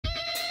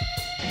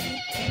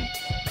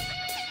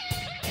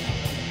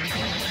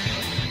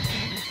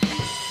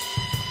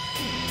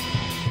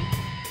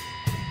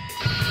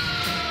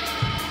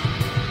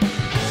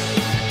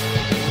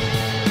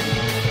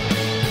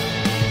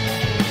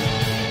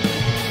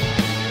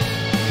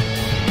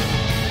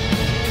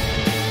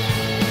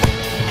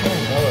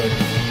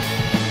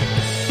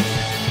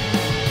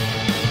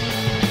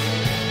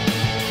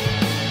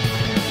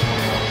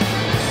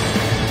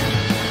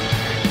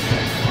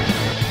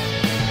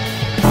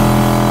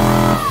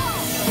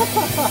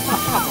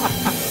Oh,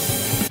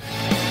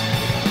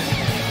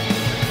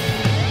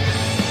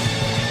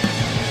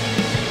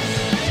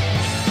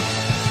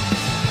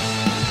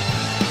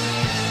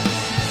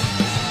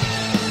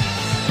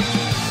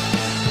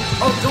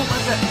 don't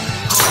let that.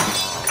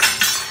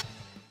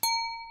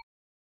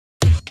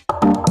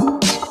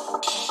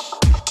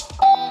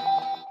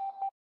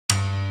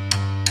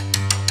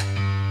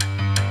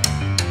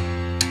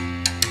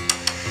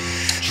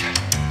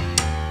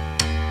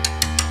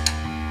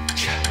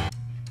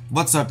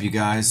 What's up, you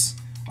guys?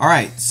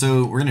 Alright,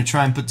 so we're going to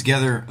try and put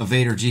together a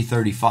Vaydor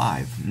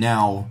G35.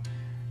 Now,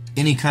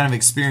 any kind of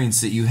experience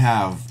that you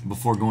have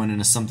before going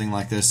into something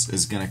like this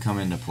is going to come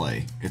into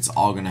play. It's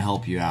all going to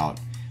help you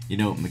out. You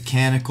know,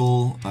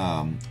 mechanical,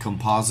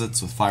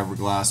 composites with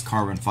fiberglass,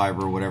 carbon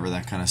fiber, whatever,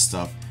 that kind of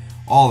stuff.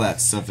 All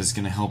that stuff is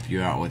going to help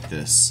you out with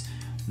this.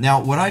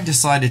 Now, what I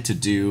decided to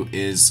do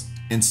is,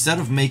 instead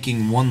of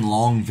making one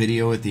long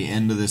video at the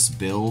end of this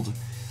build,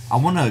 I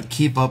want to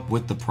keep up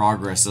with the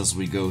progress as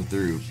we go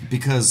through,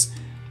 because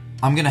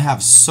I'm going to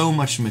have so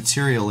much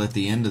material at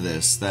the end of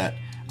this that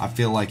I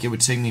feel like it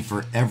would take me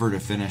forever to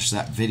finish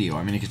that video.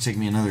 I mean, it could take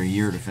me another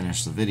year to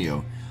finish the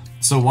video.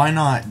 So why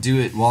not do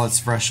it while it's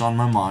fresh on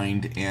my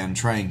mind and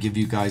try and give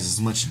you guys as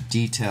much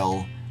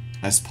detail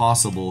as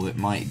possible that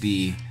might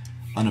be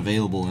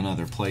unavailable in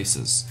other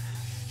places.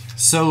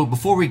 So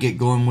before we get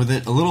going with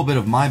it, a little bit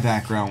of my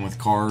background with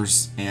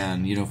cars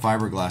and, you know,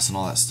 fiberglass and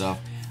all that stuff.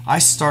 I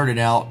started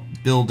out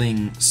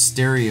building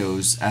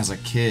stereos as a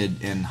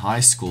kid in high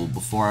school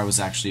before I was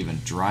actually even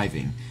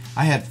driving.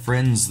 I had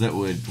friends that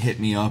would hit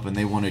me up and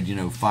they wanted, you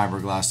know,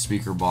 fiberglass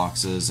speaker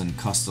boxes and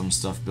custom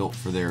stuff built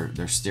for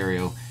their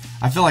stereo.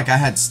 I feel like I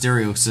had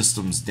stereo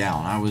systems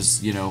down. I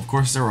was, you know, of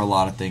course there were a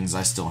lot of things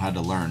I still had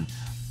to learn,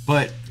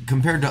 but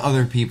compared to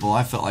other people,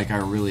 I felt like I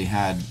really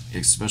had,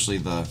 especially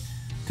the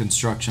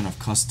construction of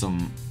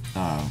custom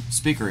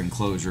speaker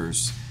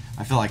enclosures,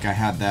 I feel like I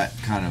had that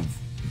kind of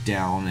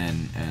down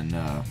and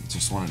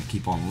just wanted to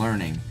keep on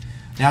learning.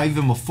 Now,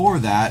 even before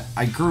that,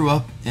 I grew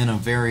up in a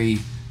very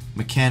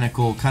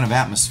mechanical kind of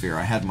atmosphere.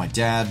 I had my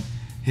dad,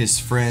 his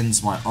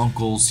friends, my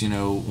uncles. You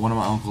know, one of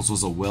my uncles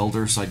was a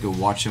welder, so I'd go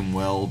watch him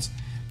weld,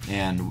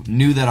 and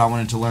knew that I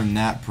wanted to learn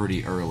that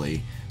pretty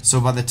early. So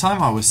by the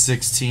time I was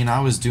 16, I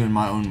was doing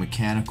my own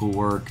mechanical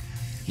work.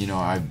 You know,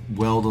 I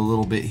weld a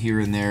little bit here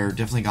and there,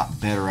 definitely got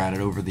better at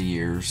it over the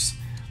years,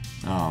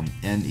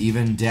 and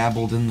even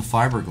dabbled in the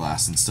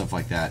fiberglass and stuff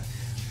like that.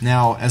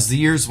 Now, as the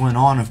years went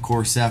on, of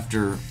course,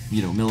 after,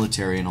 you know,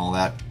 military and all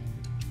that,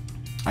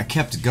 I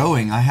kept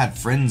going. I had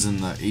friends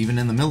even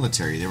in the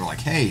military. They were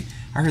like, hey,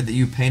 I heard that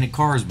you painted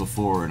cars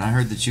before, and I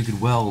heard that you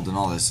could weld and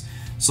all this.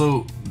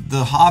 So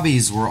the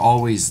hobbies were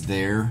always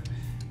there,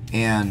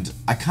 and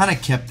I kind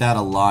of kept that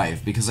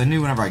alive because I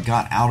knew whenever I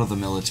got out of the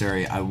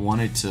military, I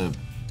wanted to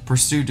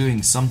pursue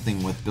doing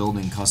something with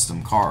building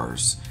custom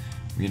cars.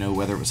 You know,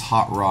 whether it was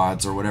hot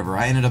rods or whatever.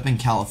 I ended up in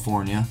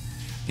California.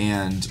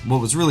 And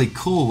what was really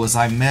cool was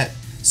I met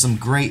some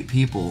great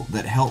people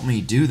that helped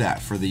me do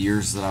that for the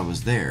years that I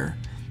was there,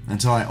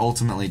 until I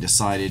ultimately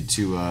decided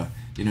to,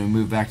 you know,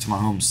 move back to my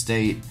home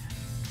state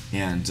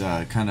and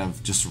kind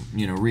of just,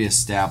 you know,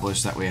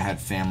 reestablish. That way I had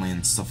family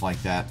and stuff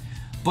like that.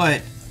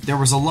 But there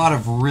was a lot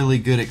of really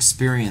good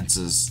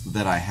experiences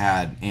that I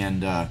had,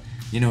 and,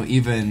 you know,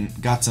 even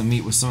got to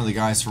meet with some of the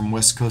guys from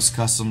West Coast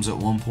Customs at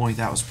one point.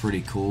 That was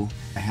pretty cool.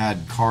 I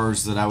had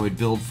cars that I would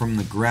build from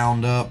the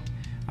ground up.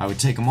 I would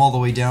take them all the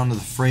way down to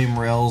the frame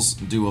rails,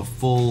 do a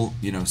full,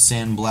 you know,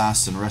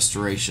 sandblast and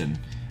restoration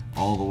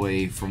all the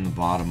way from the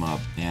bottom up,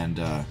 and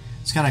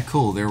it's kind of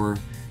cool. There were,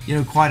 you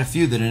know, quite a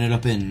few that ended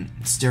up in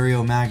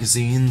stereo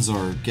magazines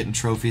or getting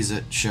trophies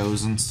at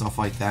shows and stuff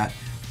like that.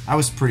 I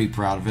was pretty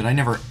proud of it. I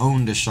never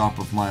owned a shop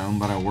of my own,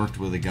 but I worked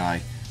with a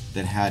guy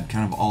that had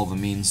kind of all the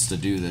means to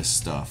do this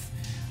stuff.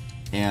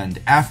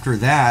 And after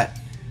that,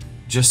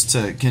 just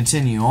to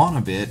continue on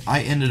a bit,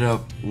 I ended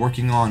up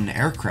working on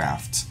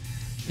aircraft.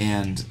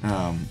 And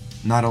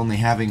not only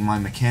having my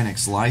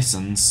mechanic's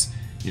license,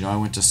 you know, I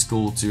went to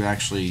school to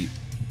actually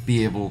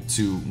be able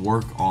to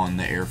work on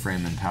the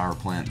airframe and power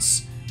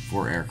plants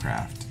for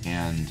aircraft,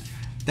 and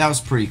that was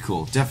pretty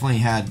cool. Definitely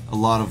had a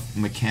lot of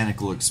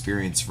mechanical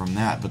experience from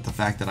that, but the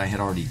fact that I had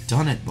already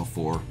done it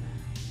before,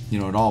 you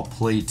know, it all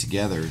played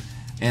together.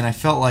 And I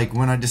felt like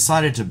when I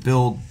decided to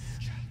build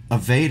a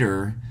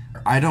Vaydor,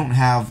 I don't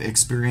have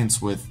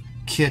experience with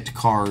kit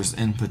cars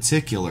in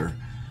particular,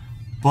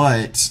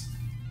 but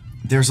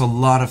there's a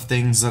lot of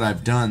things that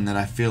I've done that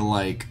I feel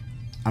like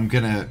I'm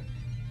gonna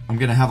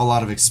have a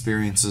lot of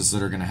experiences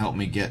that are gonna help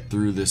me get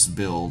through this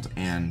build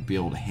and be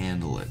able to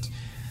handle it.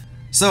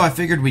 So I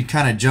figured we'd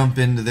kind of jump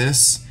into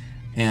this,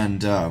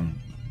 and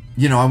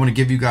you know, I want to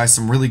give you guys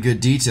some really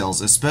good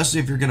details, especially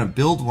if you're gonna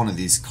build one of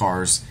these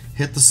cars.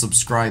 Hit the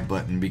subscribe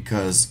button,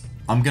 because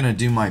I'm gonna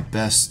do my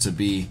best to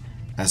be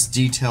as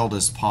detailed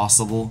as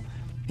possible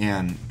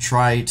and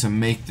try to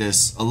make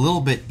this a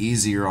little bit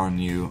easier on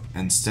you,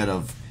 instead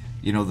of,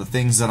 you know, the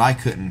things that I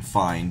couldn't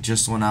find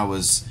just when I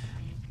was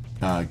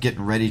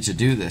getting ready to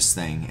do this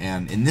thing.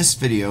 And in this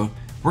video,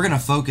 we're going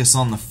to focus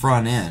on the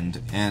front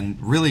end and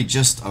really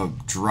just a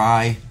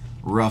dry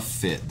rough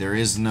fit. There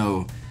is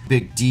no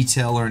big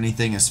detail or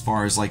anything as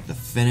far as like the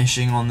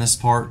finishing on this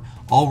part.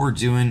 All we're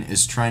doing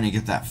is trying to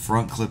get that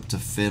front clip to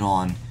fit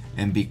on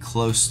and be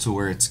close to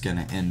where it's going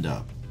to end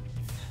up.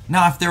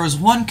 Now, if there was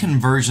one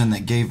conversion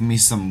that gave me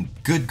some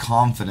good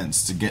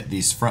confidence to get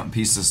these front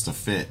pieces to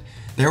fit,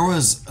 there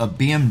was a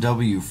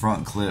BMW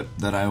front clip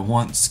that I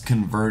once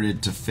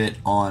converted to fit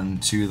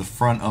onto the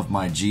front of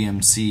my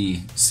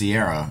GMC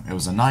Sierra. It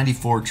was a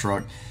 94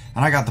 truck,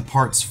 and I got the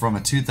parts from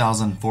a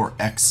 2004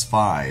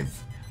 X5.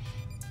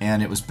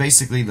 And it was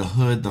basically the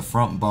hood, the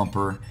front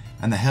bumper,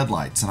 and the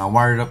headlights. And I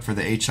wired it up for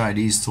the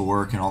HIDs to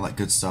work and all that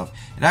good stuff.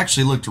 It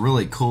actually looked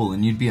really cool,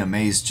 and you'd be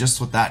amazed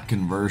just with that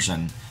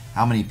conversion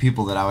how many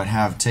people that I would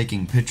have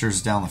taking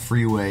pictures down the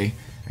freeway,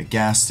 at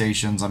gas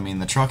stations. I mean,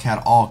 the truck had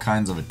all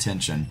kinds of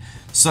attention.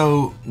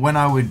 So when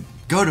I would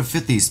go to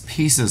fit these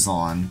pieces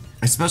on,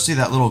 especially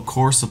that little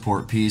core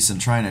support piece and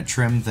trying to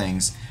trim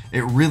things,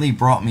 it really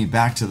brought me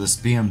back to this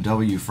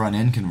BMW front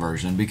end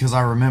conversion, because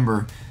I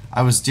remember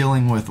I was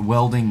dealing with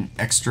welding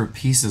extra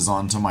pieces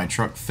onto my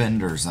truck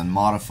fenders and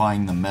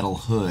modifying the metal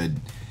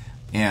hood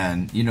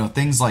and, you know,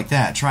 things like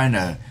that, trying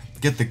to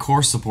get the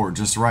core support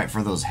just right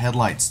for those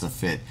headlights to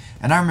fit.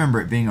 And I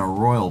remember it being a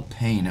royal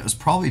pain. It was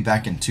probably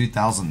back in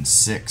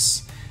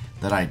 2006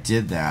 that I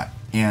did that,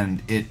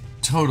 and it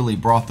totally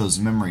brought those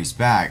memories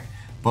back.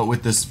 But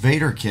with this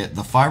Vaydor kit,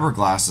 the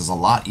fiberglass is a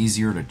lot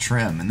easier to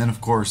trim, and then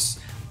of course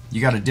you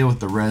got to deal with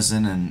the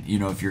resin, and you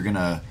know, if you're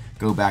gonna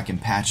go back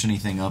and patch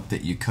anything up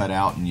that you cut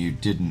out and you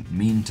didn't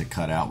mean to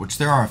cut out, which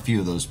there are a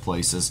few of those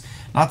places.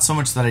 Not so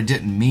much that I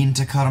didn't mean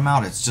to cut them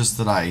out, it's just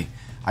that I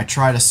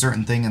tried a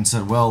certain thing and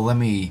said, well, let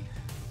me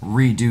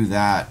redo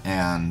that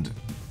and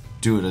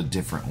do it a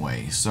different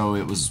way. So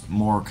it was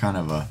more kind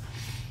of a,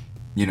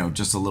 you know,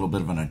 just a little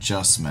bit of an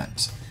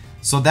adjustment.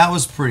 So that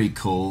was pretty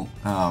cool.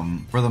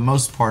 For the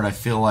most part, I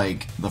feel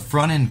like the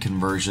front end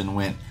conversion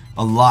went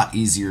a lot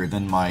easier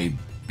than my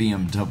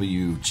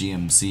BMW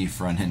GMC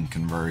front end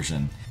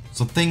conversion.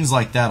 So things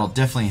like that will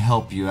definitely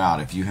help you out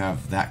if you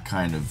have that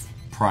kind of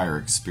prior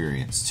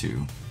experience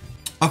too.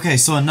 Okay,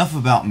 so enough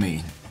about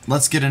me.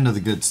 Let's get into the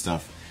good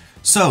stuff.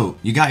 So,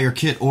 you got your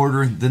kit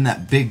ordered, then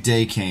that big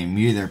day came.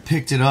 You either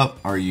picked it up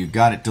or you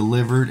got it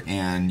delivered,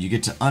 and you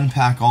get to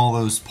unpack all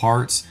those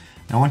parts.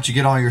 Now once you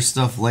get all your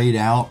stuff laid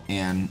out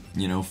and,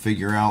 you know,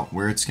 figure out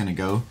where it's going to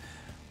go,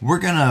 we're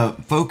going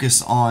to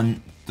focus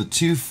on the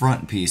two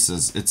front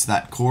pieces. It's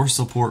that core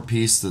support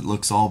piece that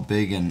looks all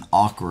big and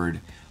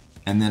awkward,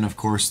 and then of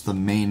course the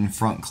main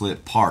front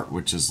clip part,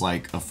 which is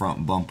like a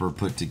front bumper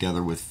put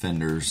together with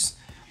fenders.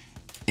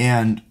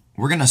 And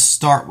we're going to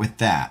start with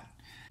that.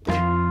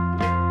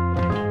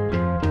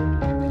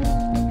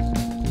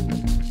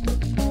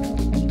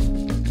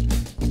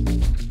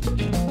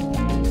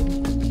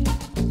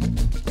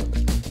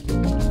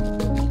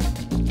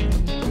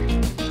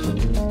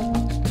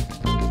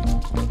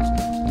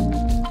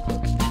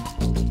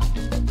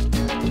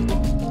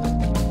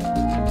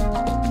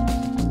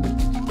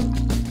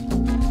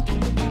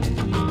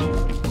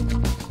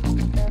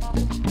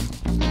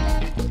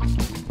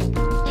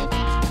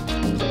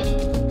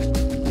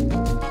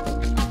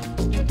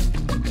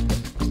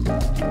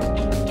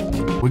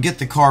 We get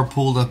the car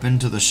pulled up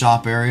into the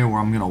shop area where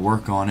I'm going to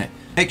work on it.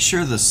 Make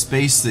sure the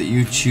space that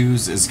you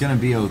choose is going to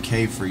be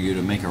okay for you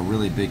to make a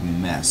really big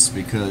mess,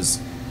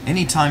 because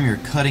anytime you're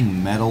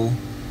cutting metal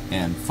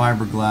and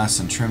fiberglass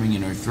and trimming, you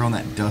know, throwing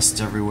that dust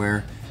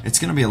everywhere, it's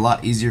going to be a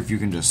lot easier if you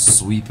can just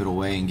sweep it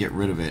away and get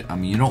rid of it. I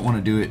mean, you don't want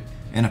to do it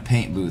in a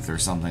paint booth or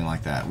something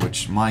like that,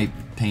 which my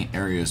paint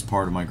area is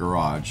part of my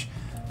garage.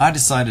 I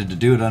decided to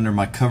do it under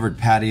my covered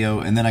patio,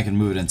 and then I can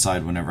move it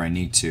inside whenever I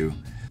need to.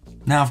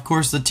 Now, of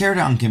course, the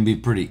teardown can be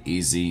pretty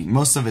easy.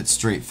 Most of it's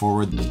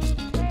straightforward.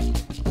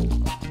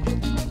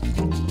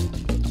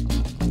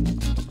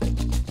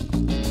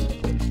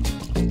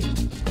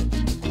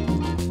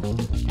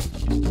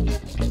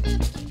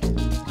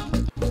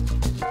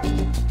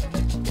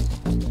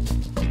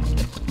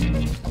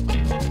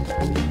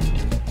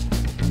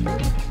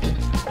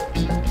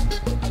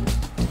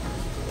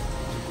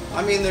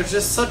 I mean, they're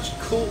just such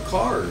cool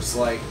cars.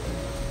 Like,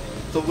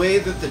 the way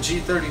that the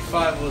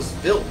G35 was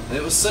built,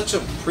 it was such a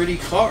pretty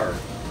car.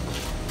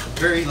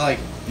 Very, like,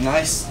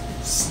 nice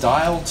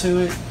style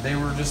to it. They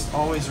were just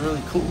always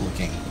really cool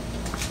looking.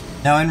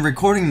 Now, in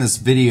recording this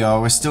video, I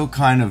was still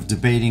kind of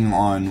debating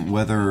on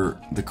whether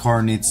the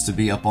car needs to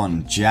be up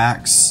on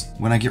jacks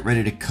when I get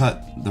ready to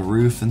cut the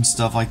roof and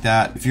stuff like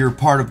that. If you're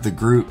part of the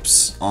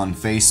groups on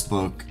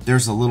Facebook,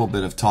 there's a little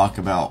bit of talk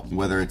about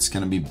whether it's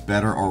going to be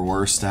better or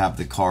worse to have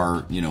the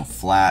car, you know,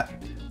 flat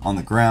on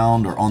the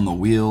ground or on the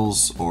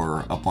wheels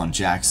or up on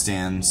jack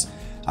stands.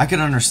 I could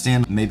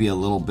understand maybe a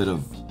little bit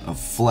of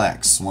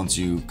flex once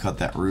you cut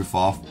that roof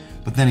off,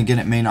 but then again,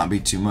 it may not be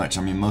too much.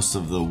 I mean, most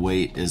of the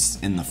weight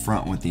is in the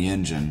front with the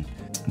engine.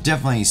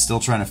 Definitely still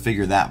trying to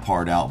figure that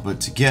part out, but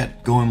to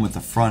get going with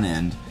the front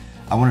end,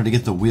 I wanted to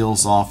get the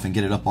wheels off and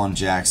get it up on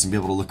jacks and be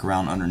able to look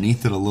around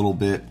underneath it a little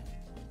bit.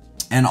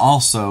 And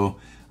also,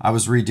 I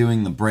was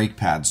redoing the brake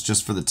pads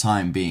just for the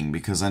time being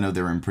because I know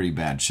they were in pretty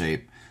bad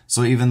shape.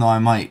 So even though I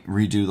might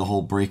redo the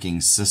whole braking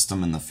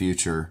system in the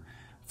future,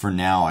 for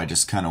now I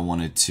just kind of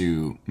wanted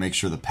to make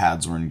sure the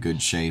pads were in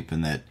good shape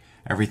and that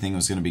everything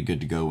was going to be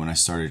good to go when I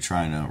started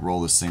trying to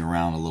roll this thing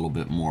around a little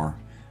bit more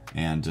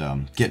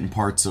and getting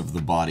parts of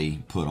the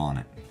body put on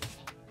it.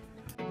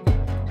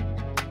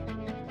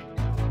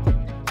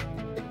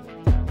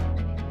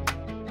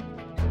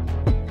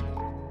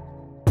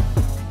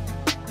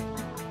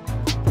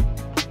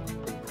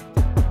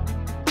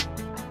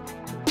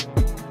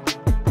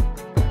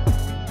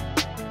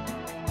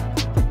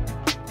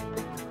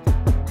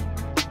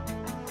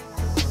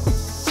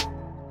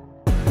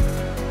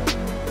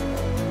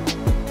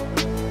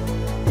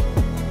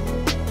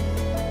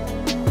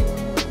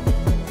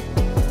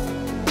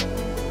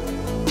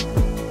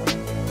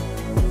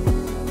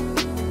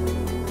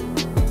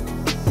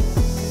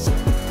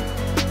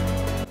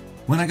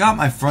 When I got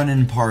my front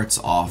end parts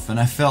off and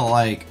I felt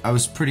like I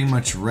was pretty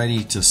much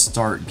ready to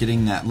start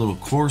getting that little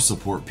core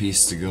support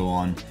piece to go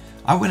on,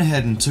 I went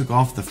ahead and took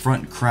off the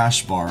front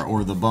crash bar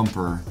or the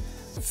bumper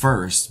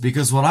first,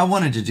 because what I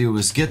wanted to do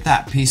was get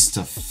that piece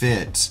to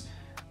fit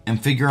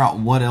and figure out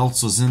what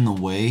else was in the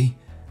way.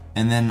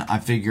 And then I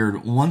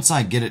figured once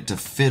I get it to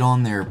fit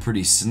on there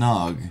pretty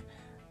snug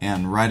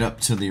and right up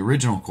to the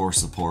original core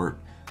support,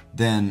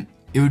 then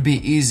it would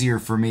be easier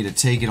for me to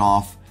take it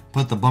off,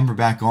 put the bumper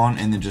back on,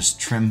 and then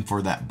just trim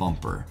for that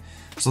bumper.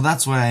 So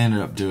that's what I ended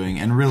up doing,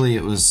 and really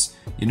it was,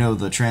 you know,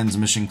 the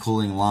transmission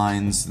cooling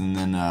lines and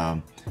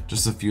then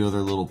just a few other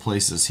little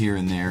places here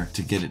and there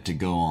to get it to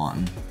go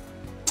on.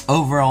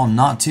 Overall,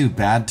 not too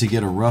bad to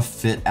get a rough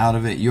fit out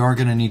of it. You are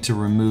going to need to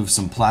remove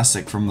some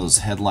plastic from those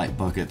headlight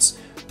buckets.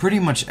 Pretty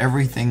much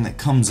everything that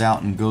comes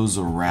out and goes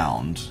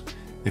around.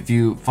 If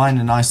you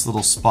find a nice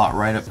little spot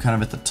right up kind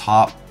of at the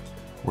top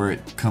where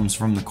it comes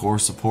from the core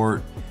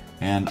support,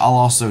 and I'll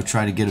also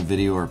try to get a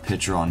video or a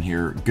picture on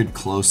here, good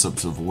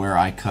close-ups of where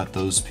I cut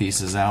those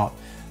pieces out.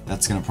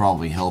 That's going to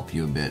probably help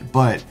you a bit.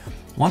 But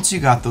once you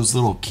got those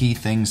little key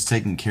things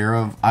taken care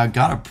of, I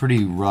got a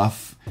pretty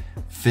rough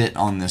fit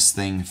on this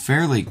thing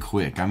fairly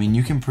quick. I mean,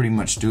 you can pretty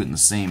much do it in the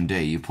same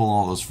day. You pull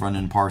all those front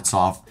end parts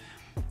off.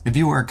 If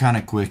you work kind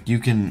of quick, you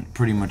can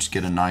pretty much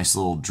get a nice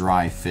little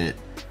dry fit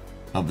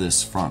of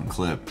this front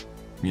clip,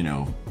 you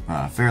know,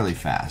 fairly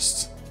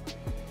fast.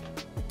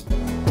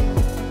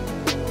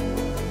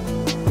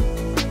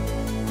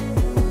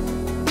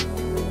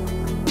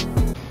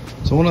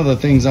 So one of the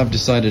things I've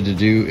decided to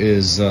do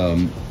is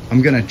I'm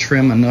going to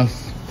trim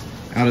enough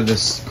out of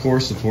this core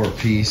support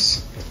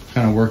piece,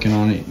 kind of working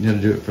on it. You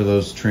got to do it for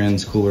those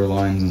trans cooler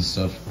lines and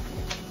stuff.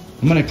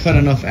 I'm going to cut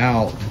enough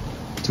out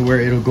to where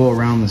it'll go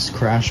around this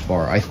crash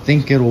bar. I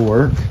think it'll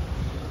work,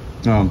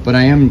 but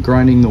I am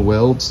grinding the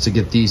welds to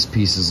get these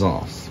pieces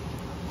off.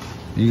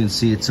 You can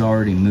see it's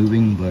already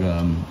moving,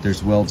 but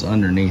there's welds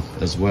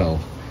underneath as well.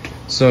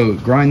 So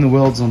grind the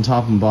welds on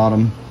top and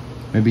bottom,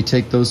 maybe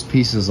take those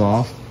pieces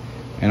off,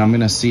 and I'm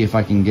gonna see if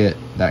I can get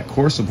that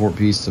core support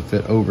piece to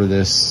fit over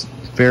this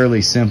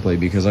fairly simply,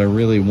 because I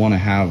really want to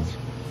have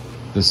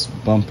this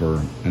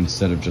bumper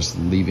instead of just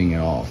leaving it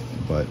off.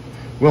 But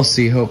we'll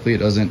see. Hopefully it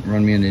doesn't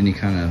run me into any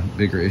kind of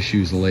bigger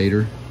issues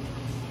later,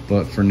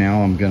 but for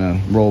now I'm gonna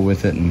roll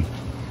with it and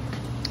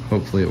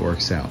hopefully it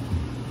works out.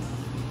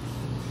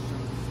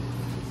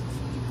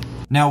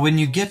 Now when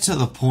you get to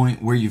the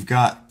point where you've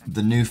got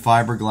the new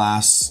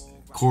fiberglass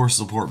core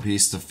support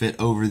piece to fit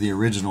over the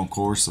original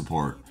core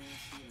support,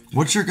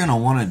 what you're going to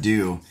want to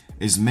do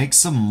is make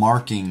some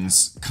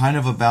markings kind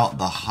of about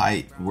the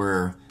height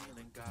where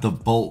the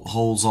bolt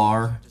holes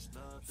are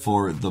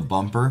for the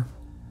bumper.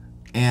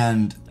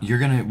 And you're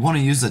going to want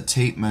to use a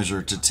tape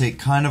measure to take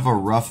kind of a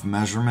rough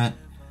measurement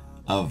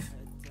of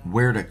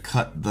where to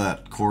cut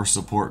that core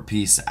support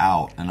piece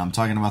out. And I'm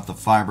talking about the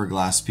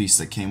fiberglass piece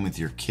that came with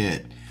your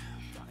kit.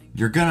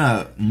 You're going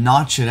to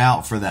notch it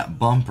out for that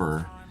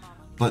bumper,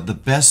 but the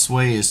best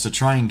way is to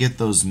try and get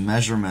those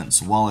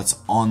measurements while it's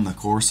on the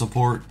core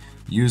support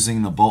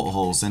using the bolt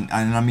holes. And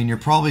I mean, you're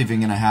probably even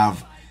going to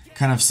have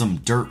kind of some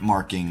dirt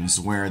markings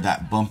where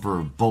that bumper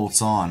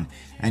bolts on,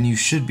 and you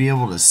should be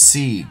able to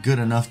see good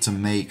enough to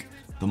make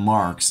the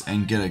marks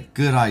and get a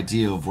good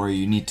idea of where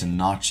you need to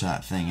notch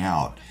that thing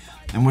out.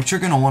 And what you're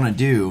going to want to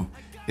do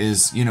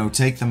is, you know,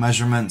 take the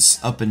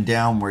measurements up and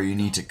down where you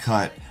need to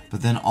cut,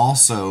 but then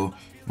also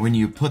when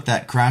you put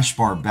that crash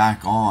bar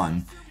back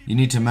on, you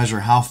need to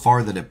measure how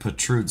far that it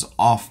protrudes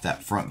off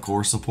that front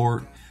core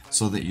support,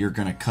 so that you're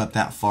going to cut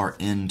that far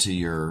into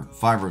your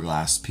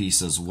fiberglass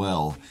piece as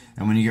well.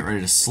 And when you get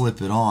ready to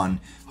slip it on,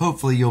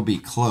 hopefully you'll be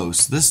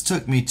close. This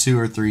took me 2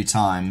 or 3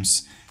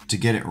 times to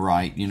get it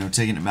right, you know,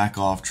 taking it back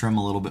off, trim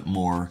a little bit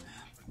more.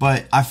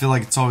 But I feel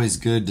like it's always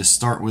good to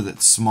start with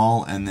it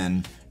small and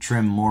then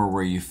trim more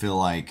where you feel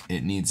like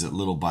it needs it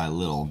little by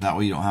little. That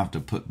way you don't have to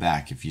put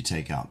back if you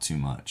take out too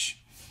much.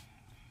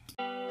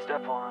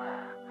 Step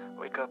 1,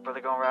 wake up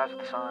early, gonna rise with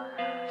the sun.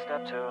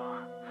 Step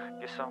 2,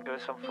 get some good,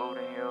 some food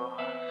in you.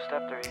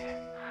 Step 3,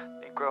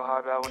 think real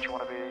hard about what you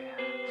wanna be.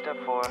 Step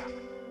 4,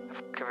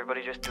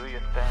 everybody just do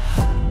your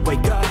thing.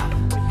 Wake up,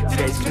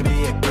 today's gonna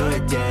be a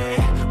good day.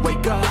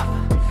 Wake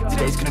up,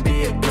 today's gonna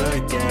be a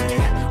good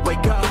day.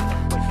 Wake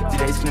up,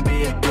 today's gonna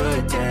be a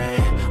good day.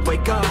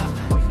 Wake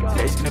up,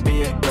 today's gonna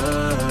be a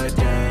good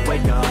day.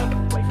 Wake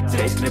up,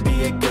 today's gonna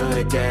be a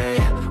good day.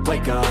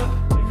 Wake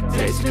up,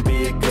 today's gonna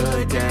be a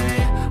good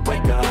day.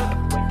 Wake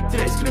up,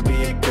 today's gonna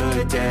be a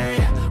good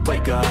day.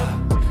 Wake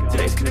up,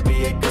 today's gonna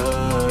be a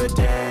good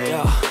day.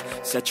 Yo.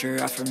 Set your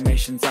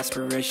affirmations,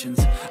 aspirations.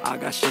 I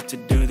got shit to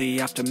do, the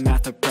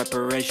aftermath of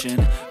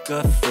preparation.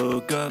 Good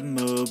food, good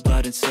mood,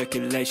 blood in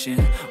circulation.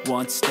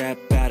 One step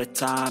at a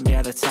time,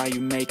 yeah, that's how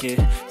you make it.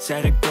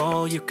 Set a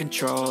goal you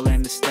control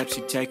and the steps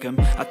you take them.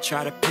 I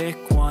try to pick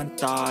one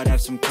thought,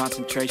 have some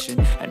concentration.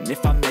 And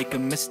if I make a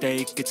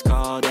mistake, it's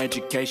called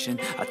education.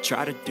 I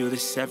try to do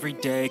this every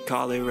day,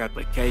 call it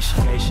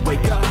replication.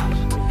 Wake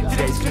up,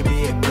 today's gonna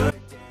be a good.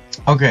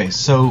 Okay,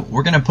 so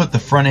we're going to put the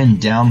front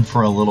end down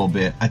for a little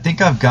bit. I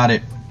think I've got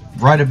it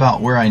right about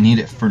where I need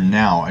it for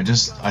now.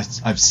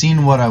 I've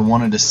seen what I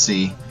wanted to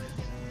see,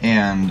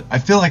 and I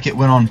feel like it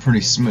went on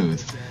pretty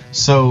smooth.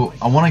 So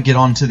I want to get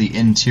onto the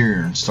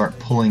interior and start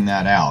pulling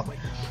that out.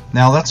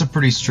 Now that's a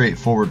pretty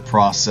straightforward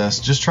process.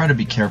 Just try to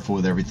be careful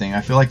with everything.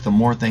 I feel like the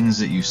more things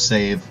that you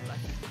save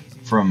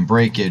from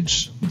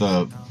breakage,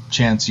 the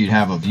chance you'd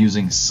have of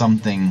using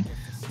something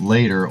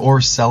later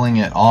or selling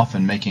it off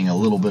and making a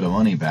little bit of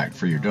money back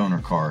for your donor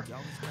car.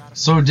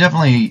 So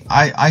definitely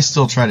I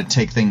still try to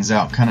take things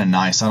out kind of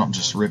nice. I don't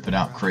just rip it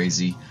out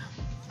crazy.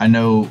 I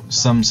know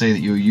some say that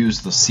you use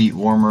the seat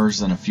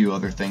warmers and a few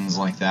other things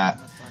like that,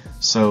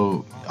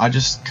 so I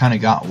just kind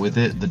of got with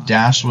it. The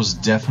dash was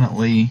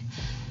definitely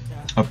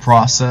a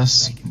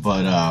process,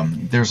 but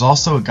there's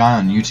also a guy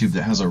on YouTube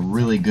that has a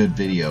really good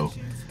video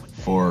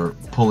for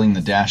pulling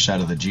the dash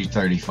out of the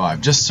G35.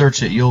 Just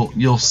search it,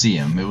 you'll see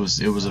him. It was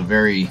a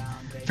very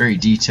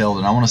detailed,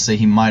 and I want to say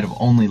he might have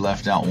only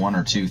left out one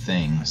or two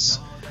things,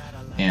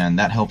 and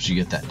that helps you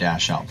get that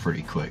dash out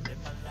pretty quick.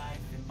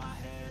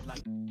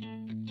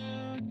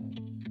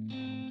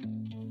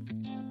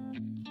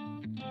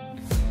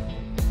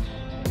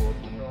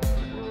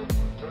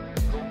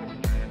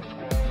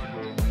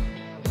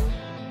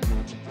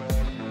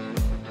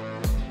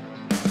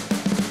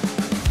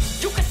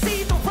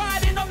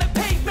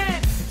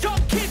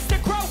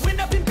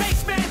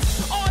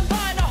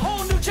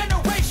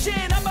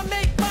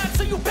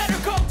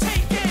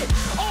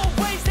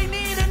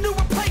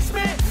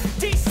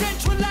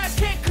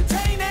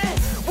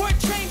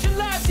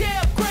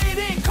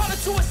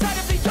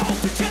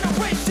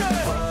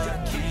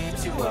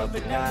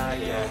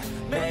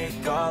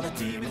 Make all the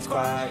demons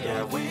quiet,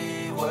 yeah.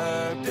 We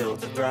were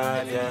built to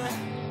thrive, yeah.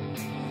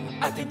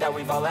 I think that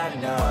we've all had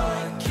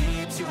enough. What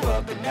keeps you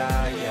up at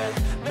night, yeah.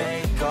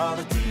 Make all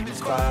the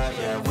demons quiet,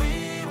 yeah.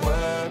 We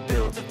were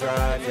built to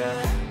thrive,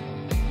 yeah.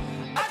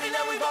 I think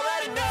that we've all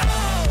had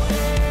enough,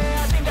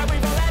 yeah. I think that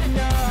we've all had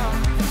enough.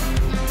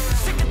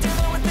 Sick of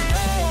dealing with the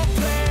old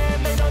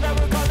plan. They know that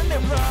we're calling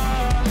it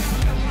wrong.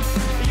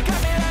 You got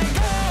me like,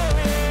 oh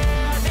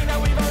yeah. I think that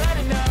we've all had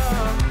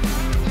enough.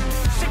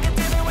 Sick of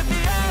dealing with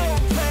the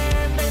old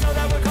plan. They know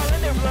that we're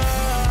calling it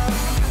wrong.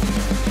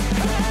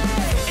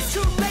 Hey, it's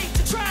too late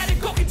to try to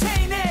go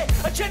contain it.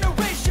 A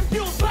generation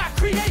fueled by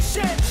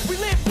creation. We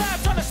live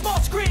lives on a small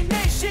screen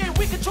nation.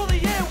 We control the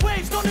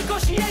airwaves, no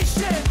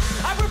negotiation.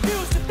 I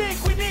refuse to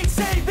think we need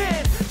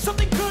saving.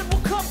 Something good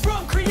will come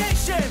from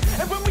creation.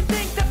 And when we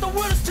think that the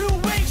world is too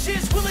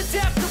anxious, we'll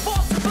adapt,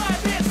 evolve,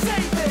 survive, and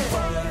save it.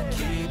 What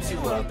keeps you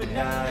up at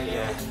night,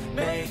 yeah.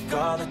 Make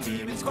all the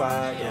demons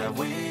quiet, yeah.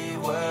 We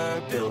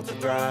were built to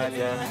thrive,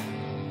 yeah.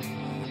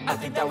 I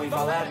think that we've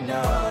all had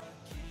enough.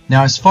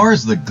 Now as far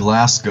as the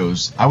glass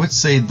goes, I would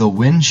say the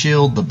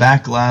windshield, the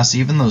back glass,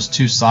 even those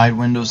two side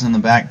windows in the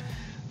back,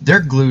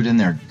 they're glued in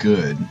there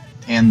good.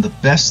 And the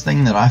best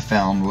thing that I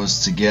found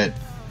was to get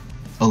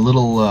a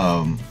little,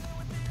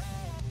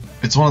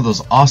 it's one of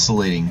those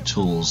oscillating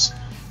tools.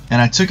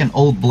 And I took an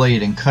old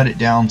blade and cut it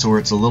down to where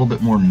it's a little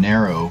bit more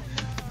narrow.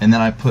 And then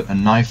I put a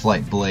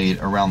knife-like blade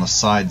around the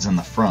sides and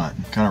the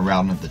front, kind of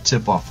rounding the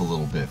tip off a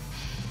little bit.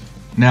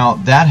 Now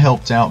that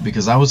helped out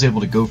because I was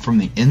able to go from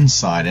the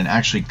inside and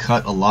actually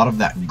cut a lot of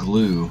that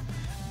glue,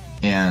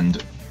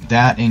 and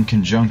that in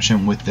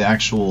conjunction with the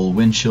actual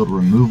windshield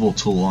removal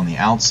tool on the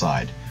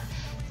outside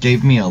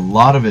gave me a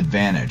lot of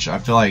advantage. I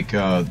feel like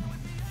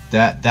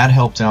that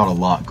helped out a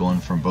lot going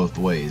from both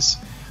ways.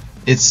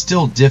 It's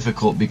still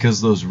difficult because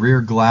those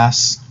rear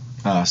glass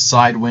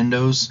side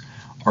windows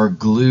are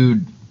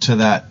glued to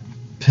that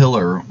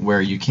pillar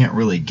where you can't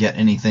really get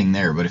anything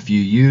there, but if you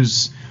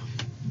use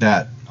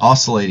that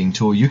oscillating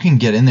tool you can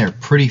get in there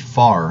pretty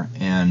far,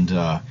 and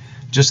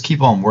just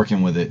keep on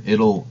working with it.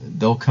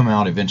 They'll come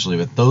out eventually,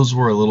 but those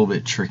were a little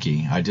bit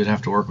tricky. I did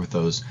have to work with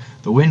those.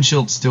 The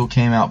windshield still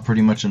came out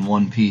pretty much in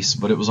one piece,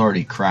 but it was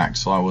already cracked,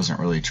 so I wasn't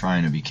really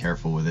trying to be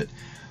careful with it.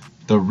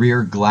 The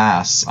rear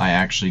glass I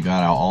actually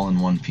got out all in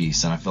one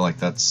piece, and I feel like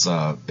that's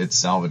it's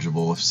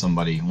salvageable. If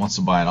somebody wants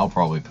to buy it, I'll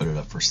probably put it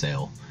up for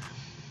sale.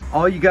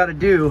 All you got to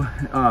do,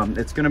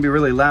 it's going to be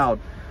really loud,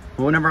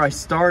 but whenever I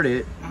start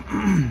it,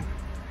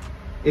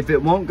 if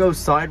it won't go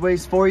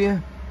sideways for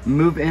you,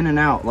 move in and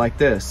out like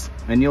this,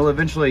 and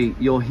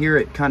you'll hear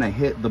it kind of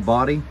hit the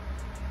body,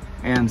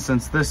 And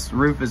since this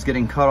roof is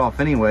getting cut off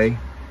anyway,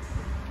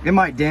 it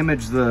might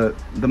damage the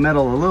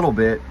metal a little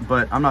bit,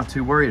 but I'm not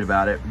too worried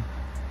about it.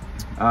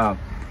 Of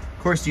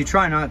course, you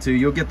try not to.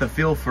 You'll get the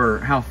feel for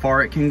how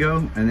far it can go,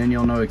 and then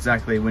you'll know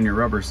exactly when your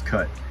rubber's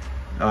cut.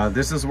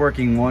 This is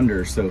working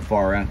wonders so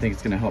far, and I think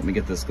it's gonna help me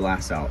get this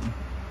glass out.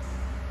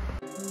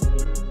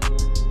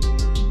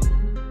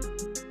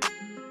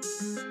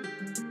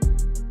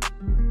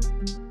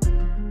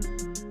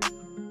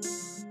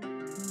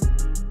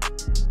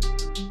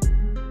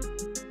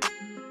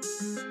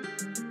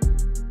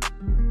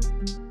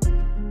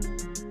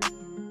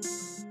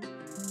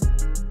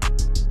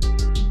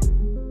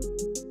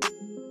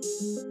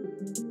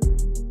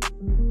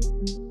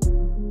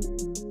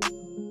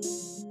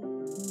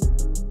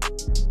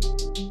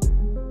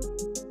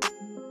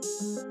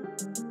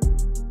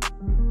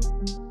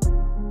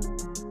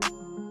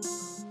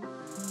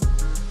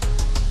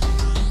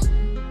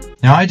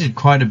 Now, I did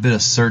quite a bit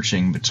of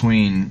searching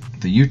between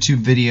the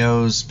YouTube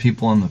videos,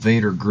 people in the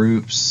Vaydor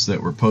groups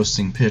that were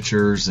posting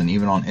pictures, and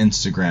even on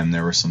Instagram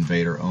there were some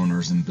Vaydor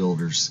owners and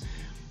builders.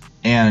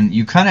 And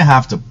you kind of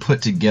have to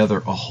put together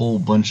a whole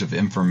bunch of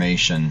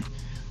information.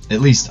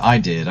 At least I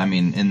did. I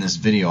mean, in this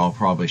video I'll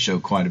probably show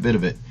quite a bit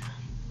of it.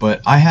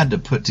 But I had to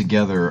put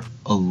together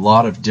a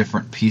lot of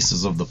different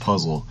pieces of the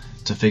puzzle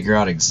to figure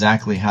out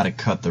exactly how to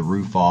cut the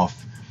roof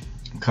off,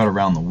 cut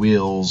around the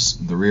wheels,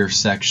 the rear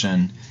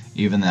section,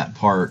 even that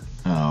part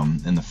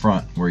in the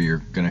front where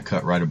you're going to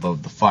cut right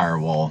above the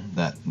firewall,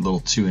 that little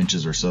 2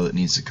 inches or so that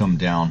needs to come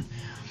down.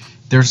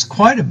 There's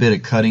quite a bit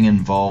of cutting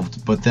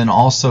involved, but then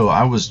also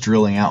I was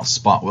drilling out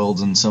spot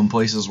welds in some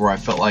places where I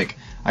felt like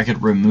I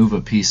could remove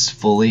a piece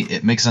fully.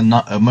 It makes a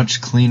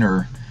much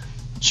cleaner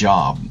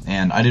job,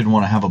 and I didn't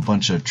want to have a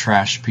bunch of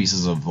trash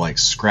pieces of like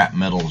scrap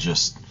metal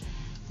just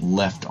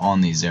left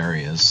on these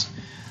areas.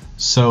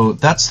 So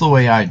that's the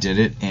way I did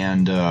it,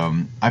 and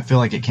I feel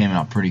like it came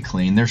out pretty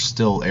clean. There's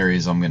still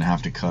areas I'm going to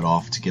have to cut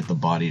off to get the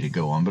body to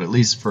go on, but at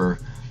least for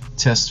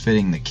test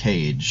fitting the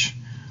cage,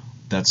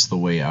 that's the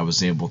way I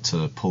was able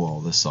to pull all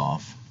this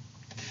off.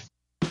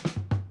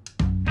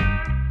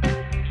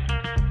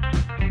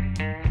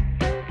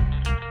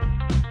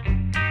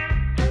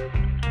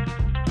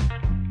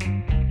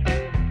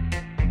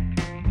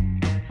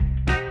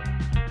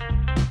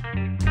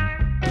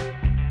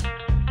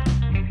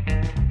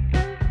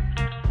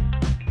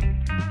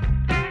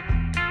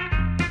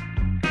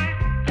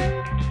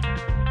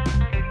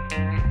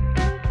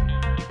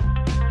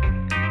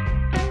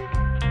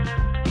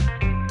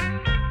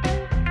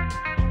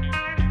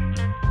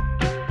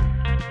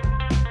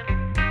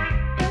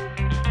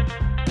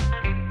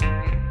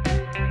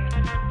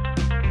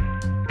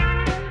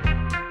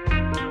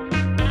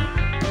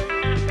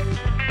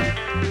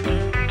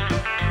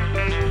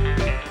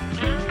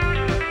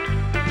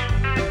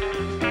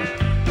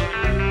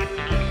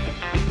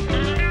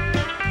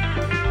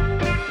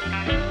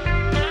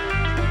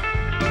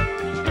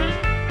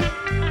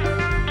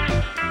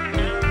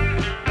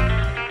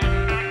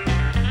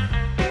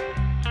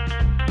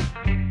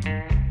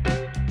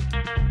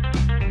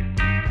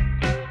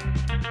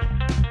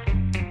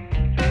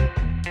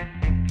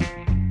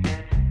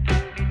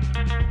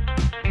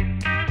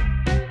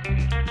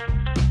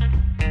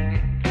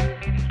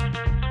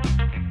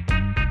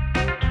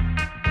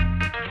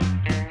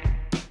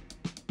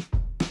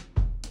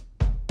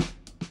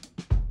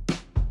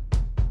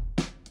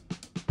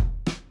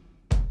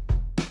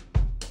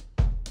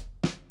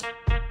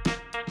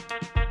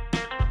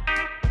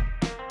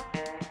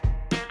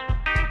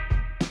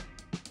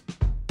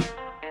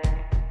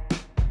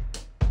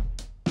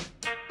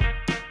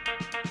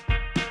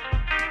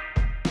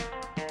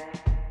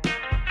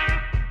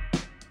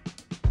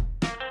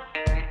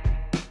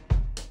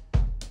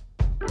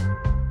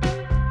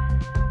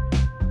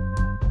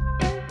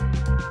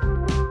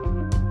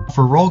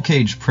 For roll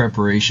cage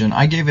preparation,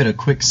 I gave it a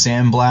quick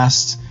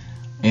sandblast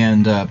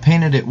and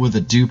painted it with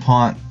a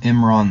DuPont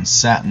Imron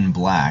Satin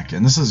Black.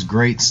 And this is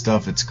great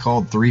stuff. It's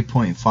called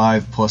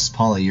 3.5 plus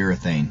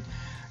polyurethane.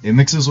 It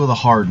mixes with a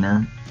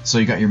hardener, so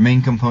you got your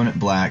main component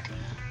black,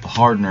 the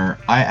hardener.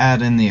 I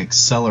add in the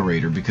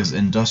accelerator because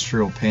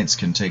industrial paints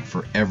can take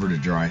forever to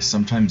dry,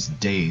 sometimes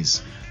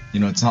days. You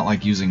know, it's not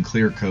like using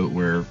clear coat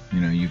where, you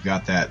know, you've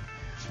got that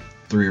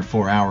 3 or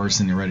 4 hours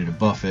and you're ready to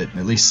buff it.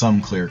 At least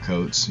some clear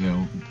coats, you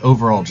know,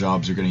 overall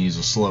jobs are going to use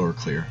a slower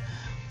clear.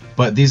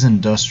 But these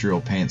industrial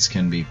paints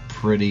can be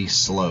pretty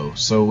slow.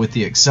 So with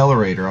the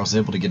accelerator, I was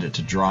able to get it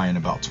to dry in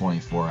about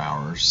 24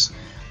 hours.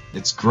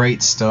 It's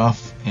great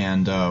stuff,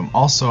 and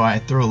also I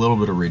throw a little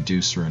bit of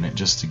reducer in it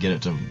just to get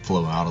it to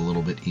flow out a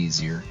little bit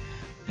easier.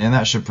 And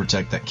that should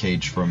protect that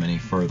cage from any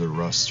further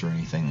rust or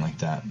anything like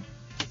that.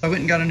 I went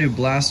and got a new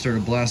blaster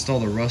to blast all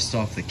the rust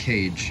off the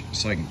cage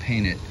so I can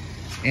paint it.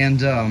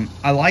 And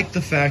I like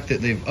the fact that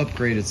they've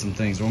upgraded some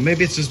things. Well,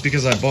 maybe it's just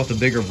because I bought the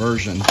bigger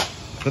version,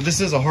 but this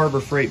is a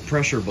Harbor Freight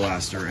pressure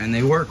blaster, and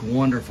they work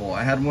wonderful.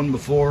 I had one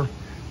before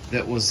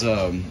that was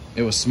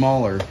it was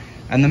smaller,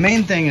 and the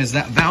main thing is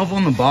that valve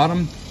on the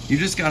bottom. You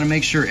just got to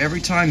make sure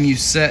every time you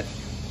set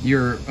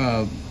your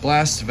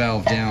blast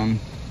valve down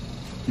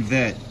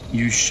that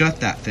you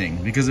shut that thing,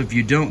 because if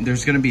you don't,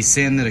 there's going to be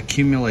sand that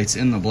accumulates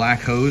in the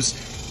black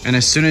hose, and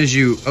as soon as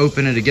you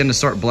open it again to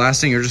start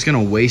blasting, you're just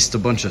going to waste a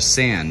bunch of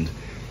sand.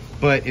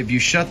 But if you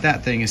shut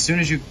that thing, as soon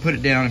as you put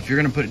it down, if you're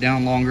going to put it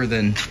down longer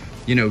than,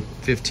 you know,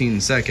 15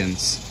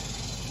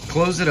 seconds,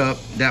 close it up.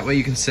 That way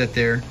you can sit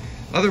there.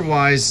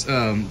 Otherwise,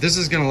 this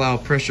is going to allow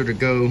pressure to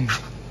go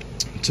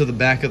to the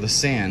back of the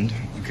sand.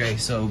 Okay,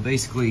 so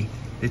basically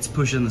it's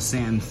pushing the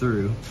sand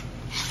through.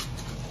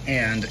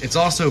 And it's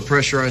also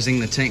pressurizing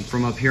the tank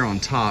from up here on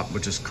top,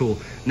 which is cool.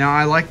 Now,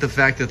 I like the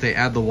fact that they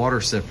add the water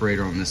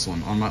separator on this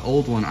one. On my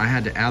old one, I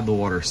had to add the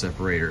water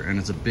separator, and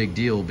it's a big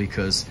deal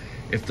because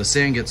if the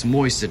sand gets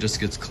moist, it just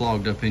gets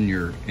clogged up in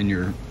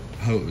your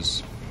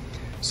hose.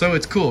 So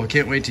it's cool. I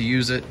can't wait to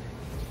use it.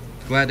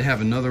 Glad to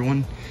have another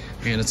one,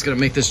 and it's gonna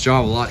make this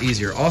job a lot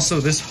easier. Also,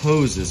 this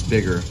hose is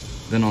bigger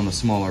than on the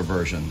smaller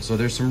version, so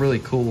there's some really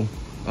cool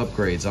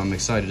upgrades. I'm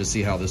excited to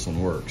see how this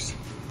one works.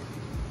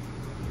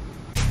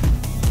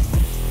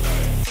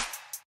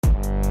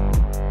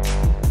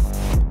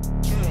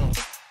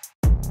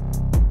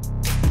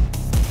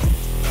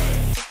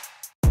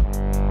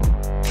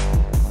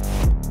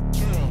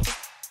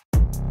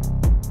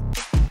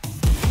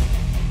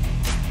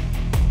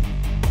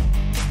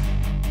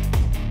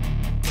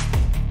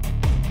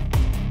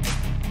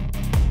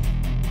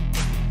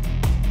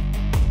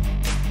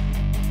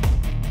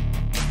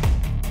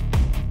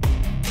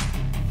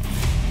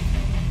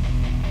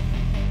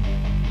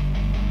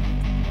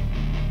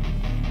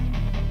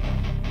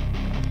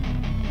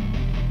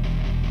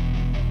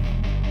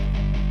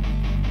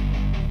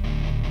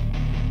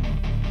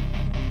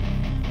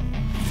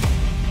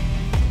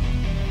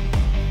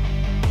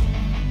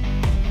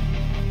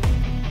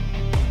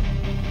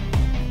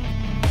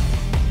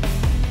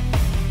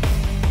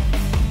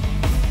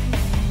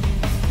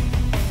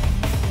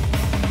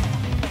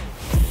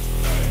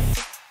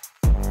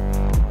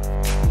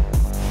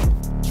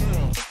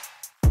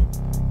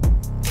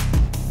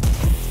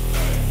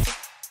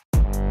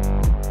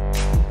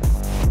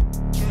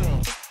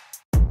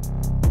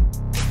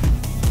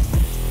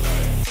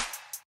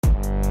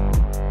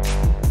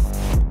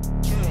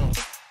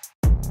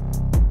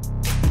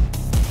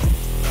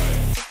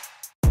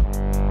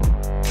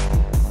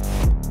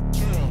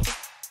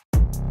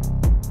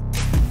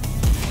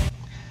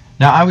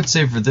 Now, I would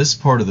say for this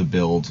part of the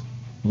build,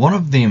 one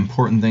of the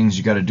important things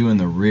you got to do in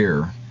the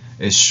rear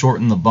is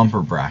shorten the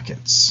bumper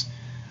brackets.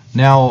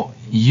 Now,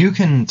 you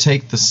can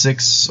take the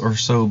 6 or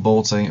so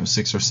bolts, I think it was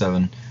 6 or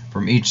 7,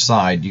 from each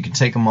side. You can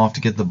take them off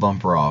to get the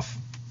bumper off.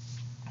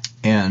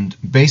 And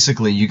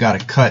basically, you got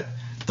to cut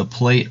the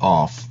plate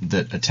off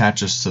that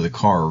attaches to the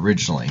car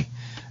originally.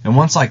 And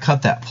once I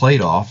cut that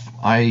plate off,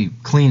 I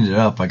cleaned it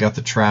up. I got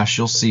the trash.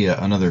 You'll see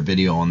another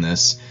video on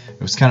this.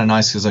 It was kind of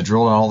nice because I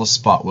drilled out all the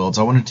spot welds.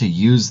 I wanted to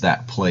use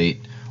that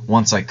plate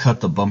once I cut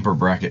the bumper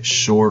bracket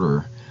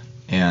shorter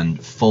and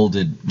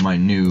folded my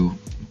new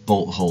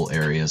bolt hole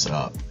areas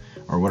up,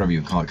 or whatever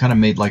you call it. Kind of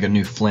made like a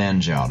new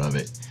flange out of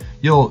it.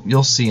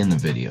 You'll see in the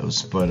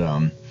videos.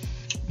 But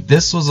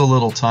this was a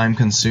little time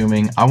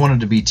consuming. I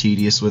wanted to be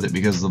tedious with it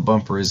because the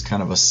bumper is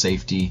kind of a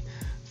safety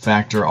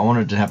factor. I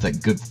wanted to have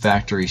that good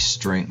factory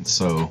strength,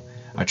 so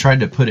I tried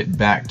to put it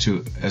back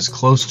to as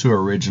close to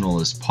original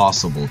as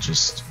possible,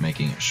 just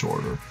making it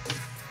shorter.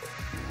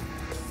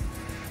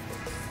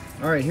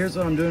 Alright, here's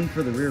what I'm doing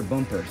for the rear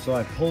bumper. So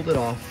I pulled it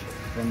off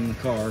from the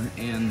car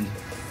and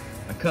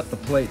I cut the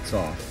plates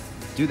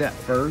off. Do that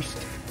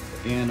first,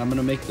 and I'm going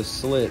to make the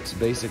slits.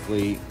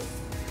 Basically,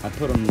 I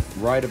put them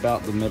right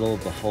about the middle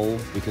of the hole,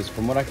 because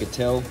from what I could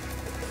tell,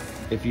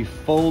 if you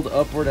fold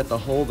upward at the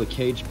hole, the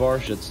cage bar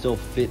should still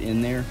fit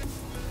in there.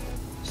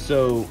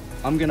 So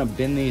I'm going to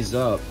bend these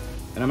up,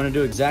 and I'm going to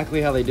do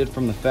exactly how they did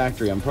from the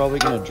factory. I'm probably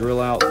going to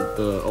drill out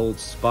the old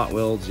spot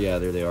welds. Yeah,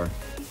 there they are.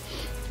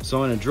 So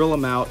I'm going to drill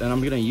them out, and I'm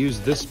going to use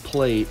this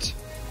plate,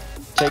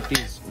 take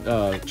these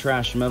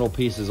trash metal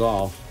pieces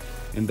off,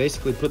 and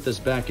basically put this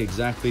back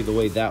exactly the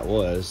way that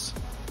was.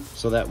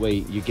 So that way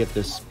you get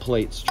this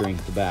plate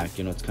strength back.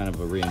 You know, it's kind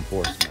of a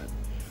reinforcement.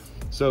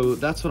 So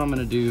that's what I'm going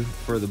to do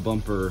for the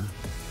bumper,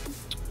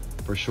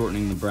 for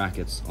shortening the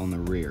brackets on the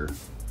rear.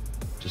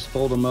 Just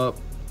fold them up,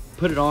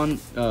 put it on,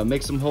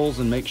 make some holes,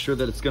 and make sure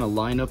that it's going to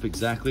line up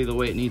exactly the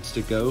way it needs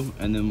to go.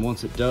 And then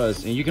once it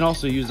does, and you can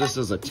also use this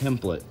as a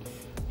template,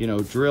 you know,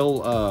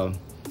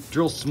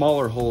 drill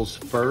smaller holes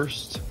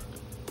first,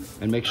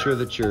 and make sure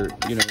that you're,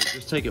 you know,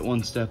 just take it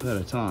one step at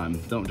a time.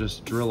 Don't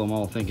just drill them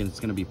all thinking it's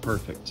going to be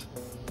perfect.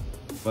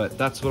 But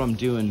that's what I'm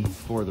doing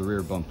for the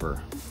rear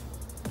bumper.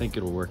 I think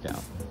it'll work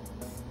out.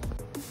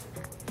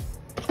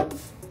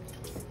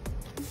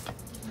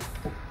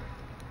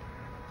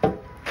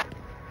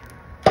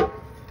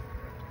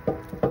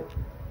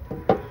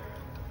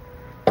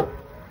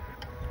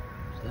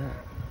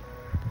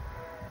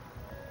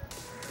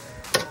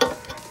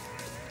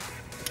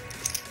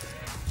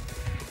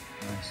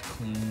 Nice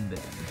clean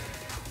bend.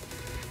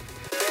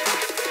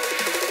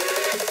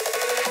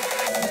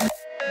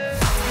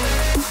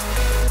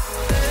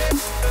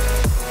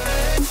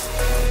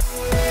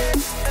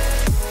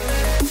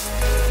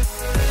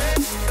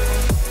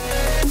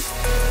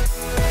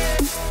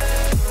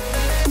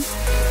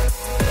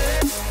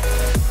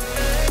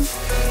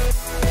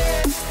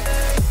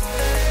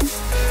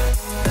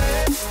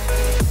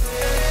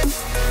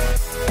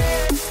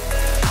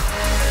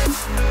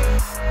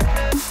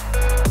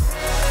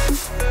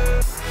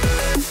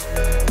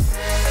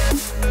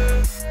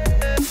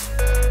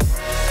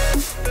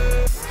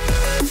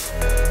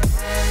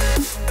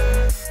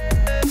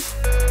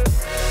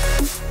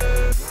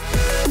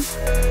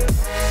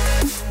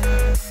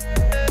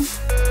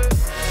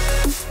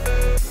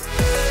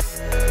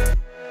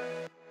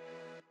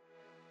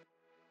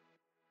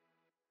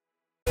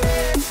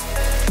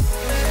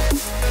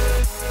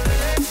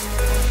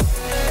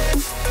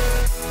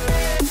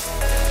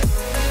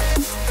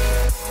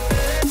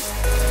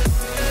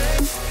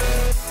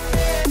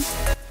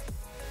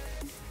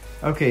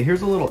 Okay,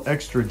 here's a little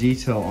extra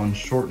detail on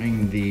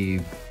shortening the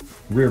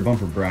rear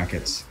bumper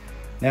brackets.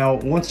 Now,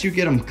 once you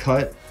get them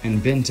cut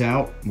and bent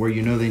out where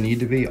you know they need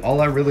to be, all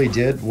I really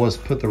did was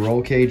put the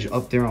roll cage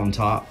up there on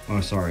top.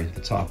 Oh, sorry, the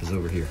top is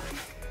over here.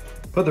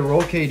 Put the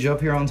roll cage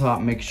up here on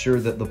top, make sure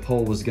that the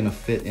pole was gonna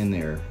fit in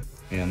there.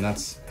 And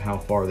that's how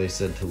far they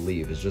said to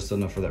leave. It's just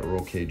enough for that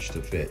roll cage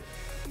to fit.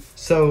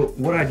 So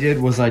what I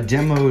did was I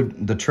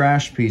demoed the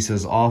trash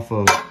pieces off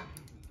of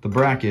the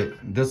bracket.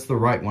 That's the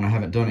right one, I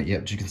haven't done it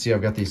yet, but you can see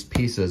I've got these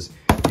pieces.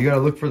 You gotta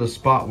look for the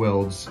spot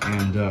welds,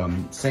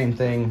 and same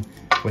thing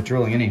with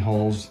drilling any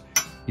holes.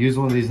 Use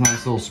one of these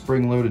nice little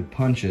spring-loaded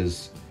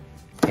punches.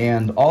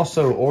 And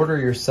also order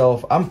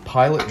yourself, I'm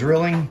pilot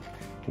drilling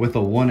with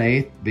a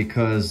 1/8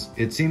 because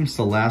it seems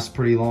to last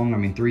pretty long. I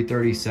mean,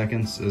 330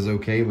 seconds is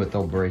okay, but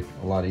they'll break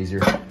a lot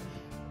easier.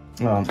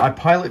 I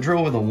pilot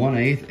drill with a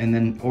 1/8 and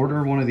then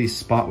order one of these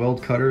spot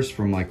weld cutters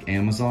from like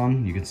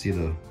Amazon. You can see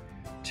the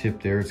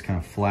tip there, it's kind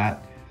of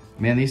flat.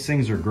 Man, these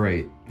things are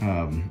great,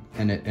 and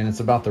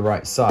it's about the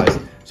right size.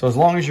 So as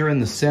long as you're in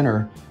the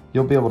center,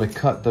 you'll be able to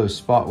cut those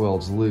spot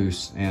welds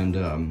loose, and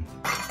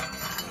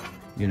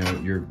you know,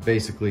 you're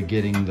basically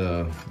getting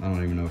the, I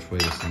don't even know which way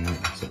this thing is,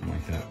 something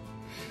like that.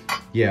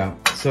 Yeah,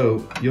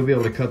 so you'll be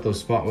able to cut those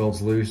spot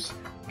welds loose,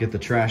 get the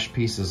trash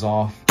pieces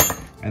off,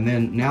 and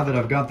then now that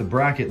I've got the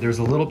bracket, there's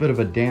a little bit of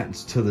a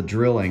dance to the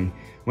drilling.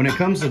 When it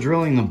comes to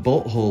drilling the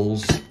bolt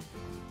holes,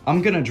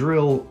 I'm gonna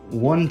drill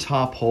one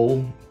top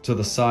hole to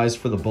the size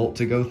for the bolt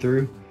to go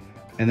through,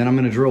 and then I'm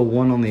gonna drill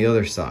one on the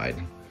other side.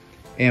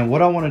 And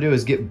what I wanna do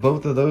is get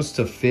both of those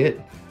to fit,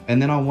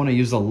 and then I wanna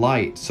use a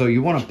light. So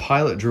you wanna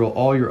pilot drill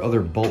all your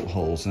other bolt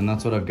holes, and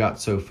that's what I've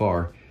got so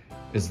far,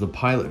 is the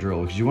pilot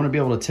drill, because you wanna be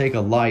able to take a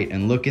light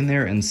and look in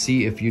there and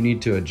see if you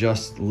need to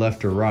adjust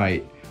left or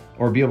right,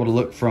 or be able to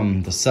look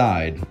from the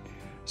side.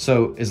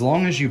 So as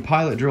long as you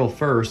pilot drill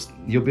first,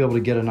 you'll be able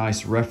to get a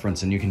nice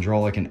reference, and you can draw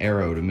like an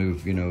arrow to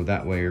move, you know,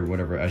 that way or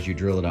whatever as you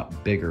drill it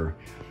out bigger.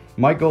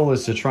 My goal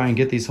is to try and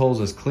get these holes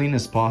as clean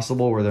as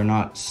possible where they're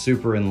not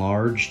super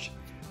enlarged,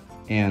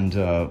 and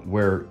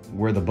where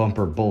the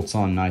bumper bolts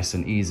on nice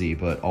and easy,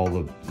 but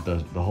all the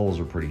holes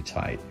are pretty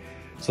tight.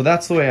 So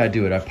that's the way I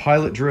do it. I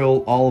pilot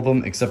drill all of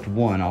them except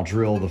one. I'll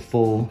drill the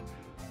full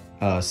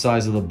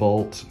size of the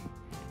bolt,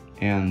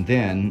 and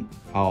then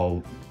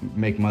I'll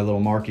make my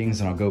little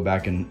markings and I'll go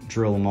back and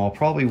drill them all,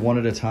 probably one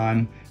at a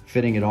time,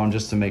 fitting it on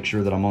just to make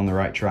sure that I'm on the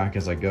right track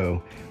as I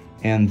go.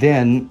 And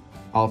then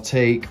I'll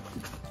take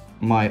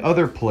my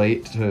other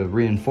plate to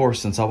reinforce,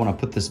 since I want to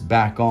put this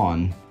back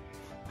on.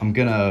 I'm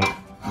gonna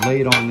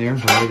lay it on there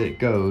the way that it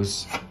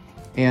goes.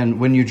 And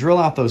when you drill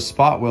out those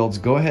spot welds,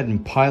 go ahead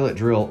and pilot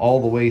drill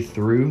all the way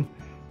through,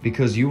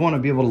 because you want to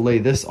be able to lay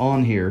this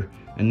on here.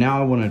 And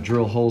now I want to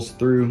drill holes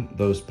through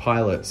those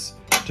pilots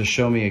to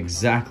show me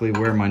exactly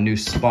where my new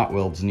spot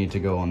welds need to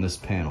go on this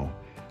panel.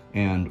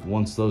 And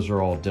once those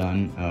are all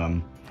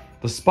done,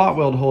 the spot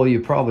weld hole you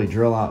probably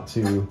drill out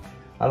to,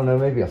 I don't know,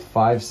 maybe a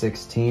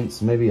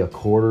 5/16, maybe a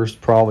quarter's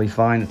probably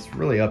fine. It's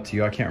really up to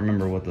you. I can't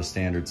remember what the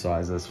standard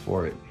size is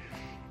for it.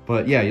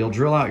 But yeah, you'll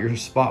drill out your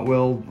spot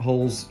weld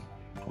holes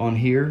on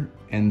here,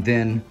 and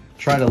then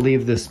try to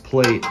leave this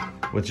plate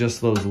with just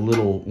those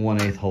little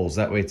 1/8 holes.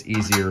 That way it's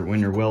easier when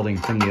you're welding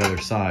from the other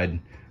side.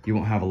 You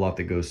won't have a lot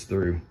that goes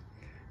through.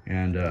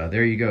 And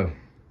there you go.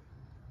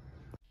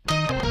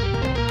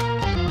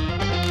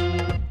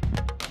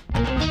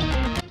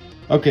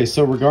 Okay,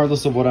 so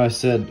regardless of what I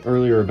said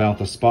earlier about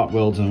the spot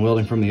welds and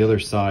welding from the other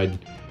side,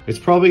 it's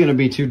probably going to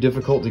be too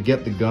difficult to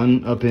get the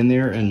gun up in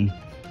there, and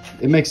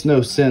it makes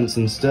no sense.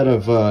 Instead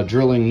of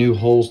drilling new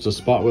holes to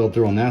spot weld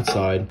through on that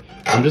side,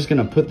 I'm just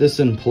going to put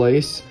this in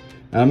place,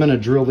 and I'm going to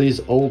drill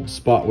these old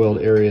spot weld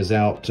areas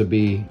out to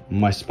be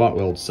my spot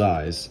weld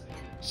size.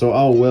 So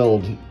I'll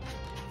weld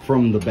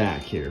from the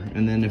back here,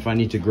 and then if I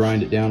need to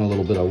grind it down a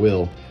little bit, I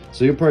will.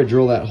 So you'll probably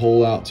drill that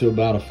hole out to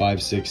about a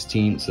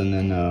 5/16, and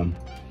then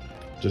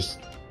just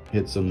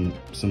hit some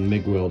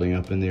MIG welding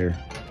up in there,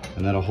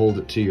 and that'll hold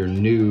it to your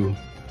new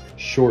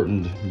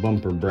shortened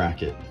bumper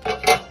bracket.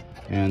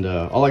 And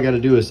all I got to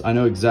do is, I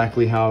know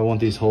exactly how I want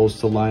these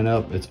holes to line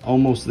up. It's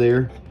almost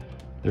there.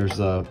 There's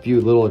a few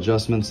little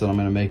adjustments that I'm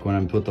going to make when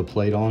I put the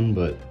plate on,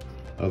 but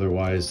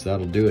otherwise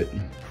that'll do it.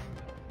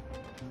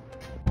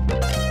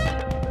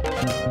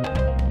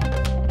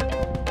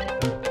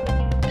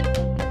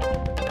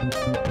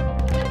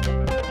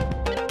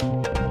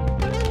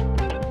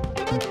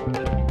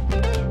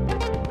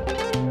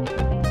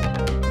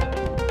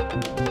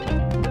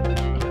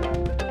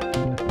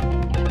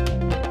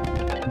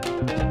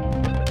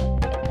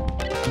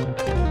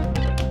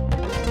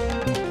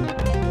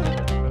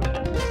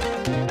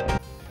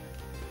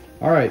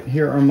 All right,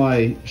 here are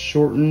my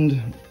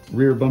shortened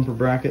rear bumper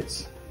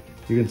brackets.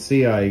 You can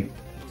see I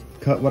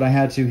cut what I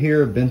had to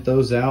here, bent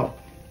those out,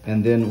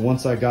 and then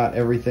once I got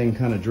everything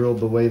kind of drilled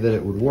the way that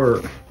it would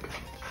work,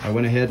 I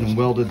went ahead and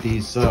welded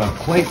these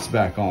plates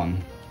back on.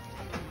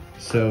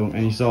 So,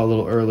 and you saw a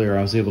little earlier,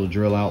 I was able to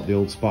drill out the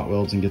old spot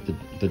welds and get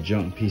the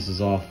junk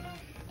pieces off.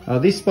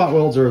 These spot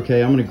welds are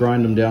okay. I'm gonna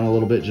grind them down a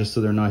little bit just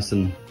so they're nice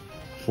and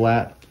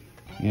flat.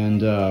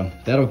 and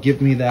that'll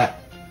give me that,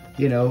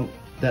 you know,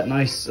 that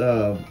nice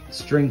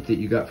strength that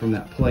you got from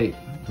that plate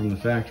from the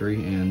factory.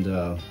 And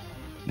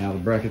now the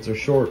brackets are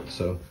short,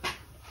 so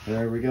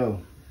there we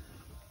go.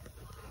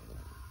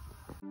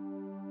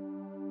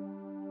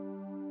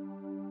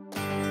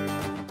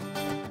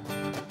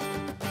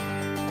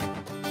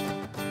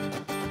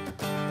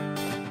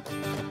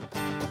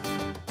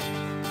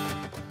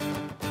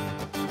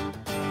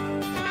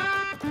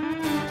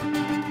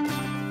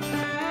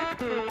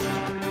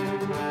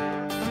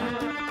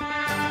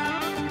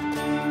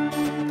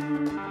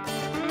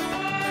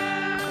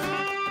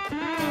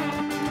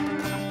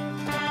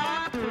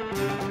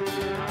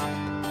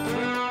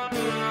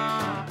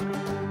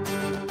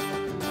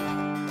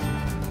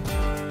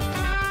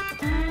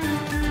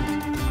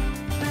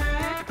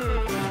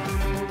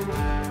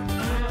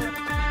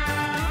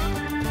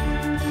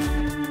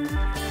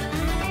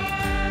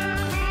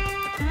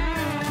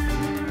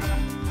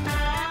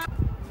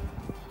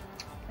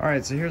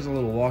 Alright, so here's a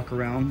little walk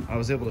around. I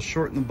was able to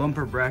shorten the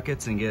bumper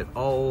brackets and get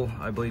all,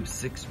 I believe,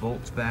 6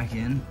 bolts back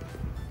in.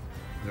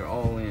 They're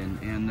all in,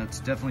 and that's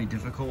definitely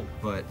difficult,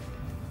 but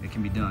it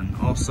can be done.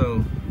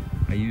 Also,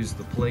 I used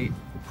the plate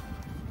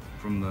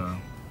from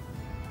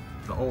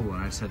the old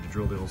one. I just had to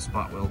drill the old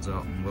spot welds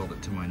out and weld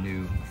it to my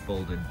new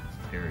folded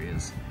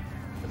areas.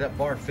 But that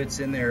bar fits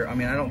in there. I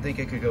mean, I don't think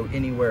it could go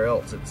anywhere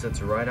else. It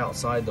sits right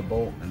outside the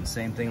bolt, and the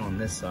same thing on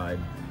this side.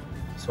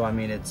 So I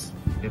mean, it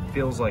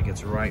feels like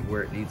it's right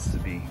where it needs to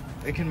be.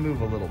 It can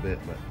move a little bit,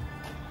 but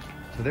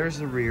so there's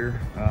the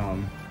rear.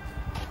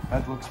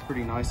 That looks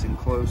pretty nice and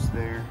close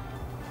there.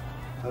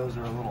 Those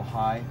are a little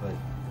high, but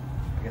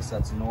I guess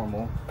that's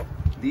normal.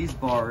 These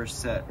bars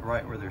set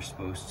right where they're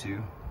supposed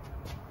to,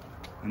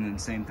 and then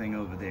same thing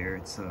over there.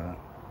 It's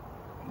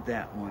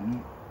that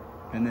one,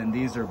 and then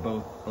these are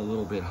both a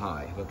little bit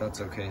high, but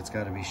that's okay. It's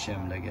got to be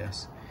shimmed, I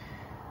guess.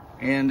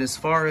 And as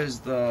far as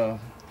the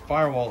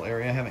firewall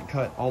area, I haven't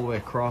cut all the way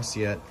across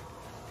yet,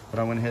 but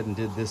I went ahead and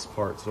did this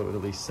part so it would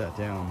at least set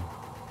down.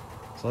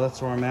 So that's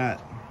where I'm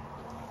at.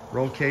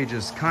 Roll cage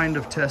is kind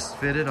of test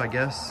fitted, I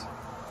guess.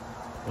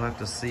 We'll have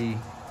to see,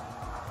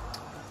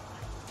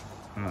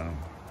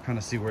 kind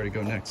of see where to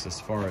go next as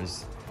far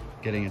as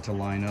getting it to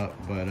line up.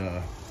 But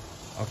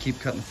I'll keep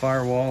cutting the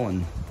firewall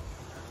and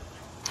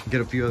get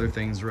a few other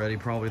things ready,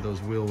 probably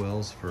those wheel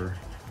wells for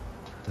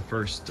the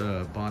first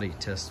body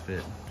test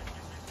fit.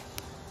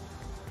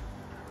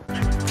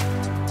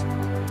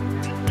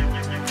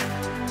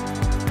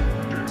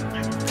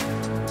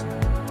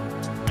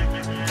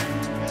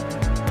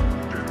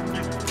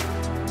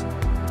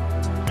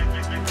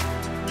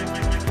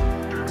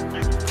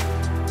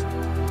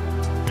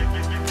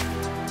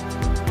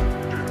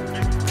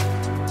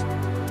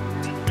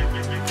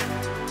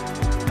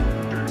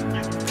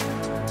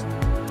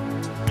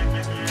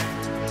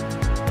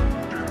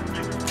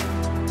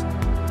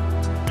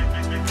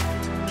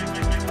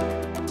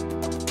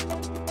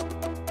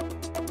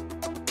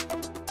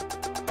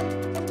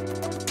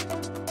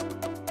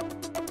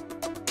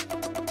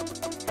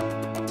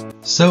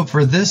 So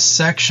for this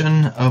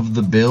section of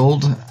the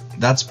build,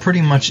 that's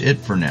pretty much it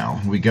for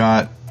now. We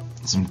got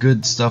some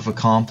good stuff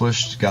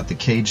accomplished, got the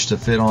cage to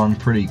fit on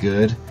pretty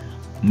good.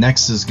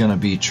 Next is going to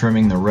be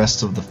trimming the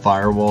rest of the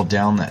firewall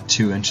down that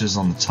 2 inches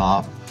on the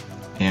top,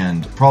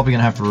 and probably going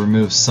to have to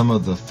remove some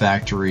of the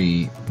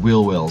factory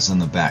wheel wells in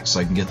the back so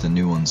I can get the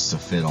new ones to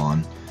fit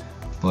on.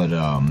 But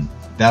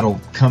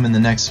that'll come in the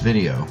next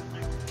video.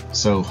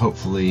 So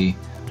hopefully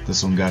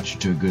this one got you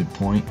to a good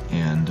point,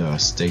 and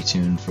stay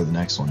tuned for the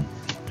next one.